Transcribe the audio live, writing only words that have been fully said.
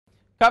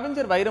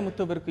கவிஞர்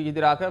வைரமுத்துவிற்கு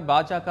எதிராக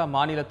பாஜக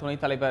மாநில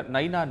துணைத் தலைவர்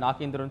நயினார்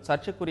நாகேந்திரன்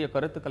சர்ச்சைக்குரிய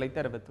கருத்துக்களை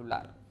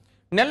தெரிவித்துள்ளார்.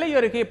 நெல்லை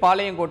அருகே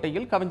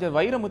பாளையங்கோட்டையில் கவிஞர்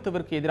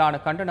வைரமுத்துவிற்கு எதிரான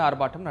கண்டன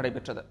ஆர்ப்பாட்டம்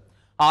நடைபெற்றது.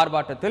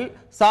 ஆர்ப்பாட்டத்தில்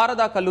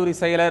சாரதா கல்லூரி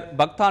செயலர்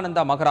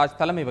பக்தானந்தா மகராஜ்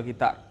தலைமை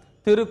வகித்தார்.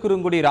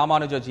 திருக்குறுங்குடி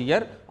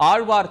ராமானுஜஜியர்,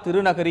 ஆழ்வார்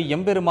திருநகரி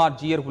எம்பெருமார்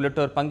ஜியர்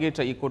உள்ளிட்டோர்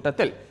பங்கேற்ற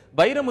இக்கூட்டத்தில்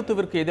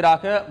வைரமுத்துவிற்கு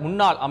எதிராக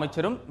முன்னாள்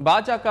அமைச்சரும்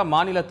பாஜக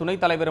மாநில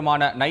துணைத்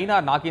தலைவருமான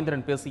நயினார்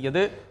நாகேந்திரன்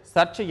பேசியது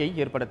சர்ச்சையை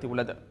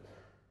ஏற்படுத்தியுள்ளது.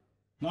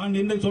 நான்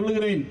இன்று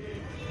சொல்லுகிறேன்,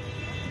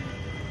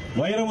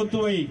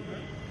 வைரமுத்துவை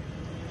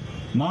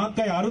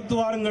நாக்கை அறுத்து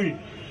வாருங்கள்.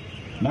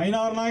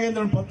 நயினார்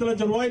நாகேந்திரன் 10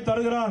 லட்சம் ரூபாய்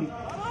தருகிறான்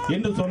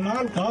என்று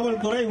சொன்னால்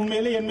காவல்துறை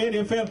உண்மையிலே என் மேல்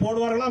எஃப்ஐஆர்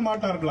போடுவார்களா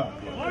மாட்டார்களா?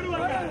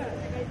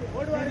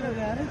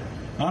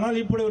 ஆனால்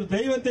இப்படி ஒரு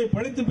தெய்வத்தை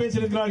பழித்து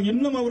பேசியிருக்கிறார்.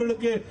 இன்னும்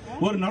அவர்களுக்கு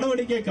ஒரு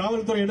நடவடிக்கை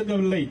காவல்துறை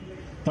எடுக்கவில்லை.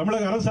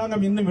 தமிழக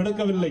அரசாங்கம் இன்னும்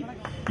எடுக்கவில்லை.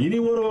 இனி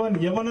ஒருவன்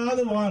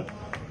எவனாவது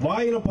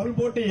வாயில பல்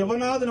போட்டு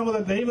எவனாவது நமது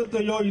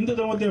தெய்வத்தையோ இந்து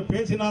தர்மத்தையோ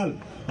பேசினால்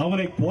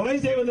அவனை கொலை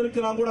செய்வதற்கு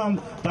நாம் கூட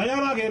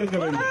தயாராக இருக்க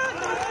வேண்டும்.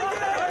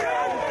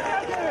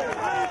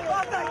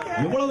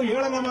 எவ்வளவு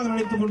ஏளனமாக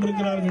நினைத்துக்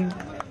கொண்டிருக்கிறார்கள்.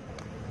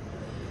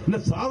 இந்த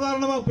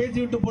சாதாரணமாக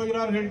பேசிவிட்டு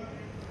போகிறார்கள்.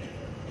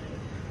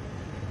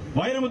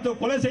 வைரமுத்து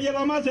கொலை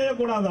செய்யலாமா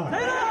செய்யக்கூடாதா?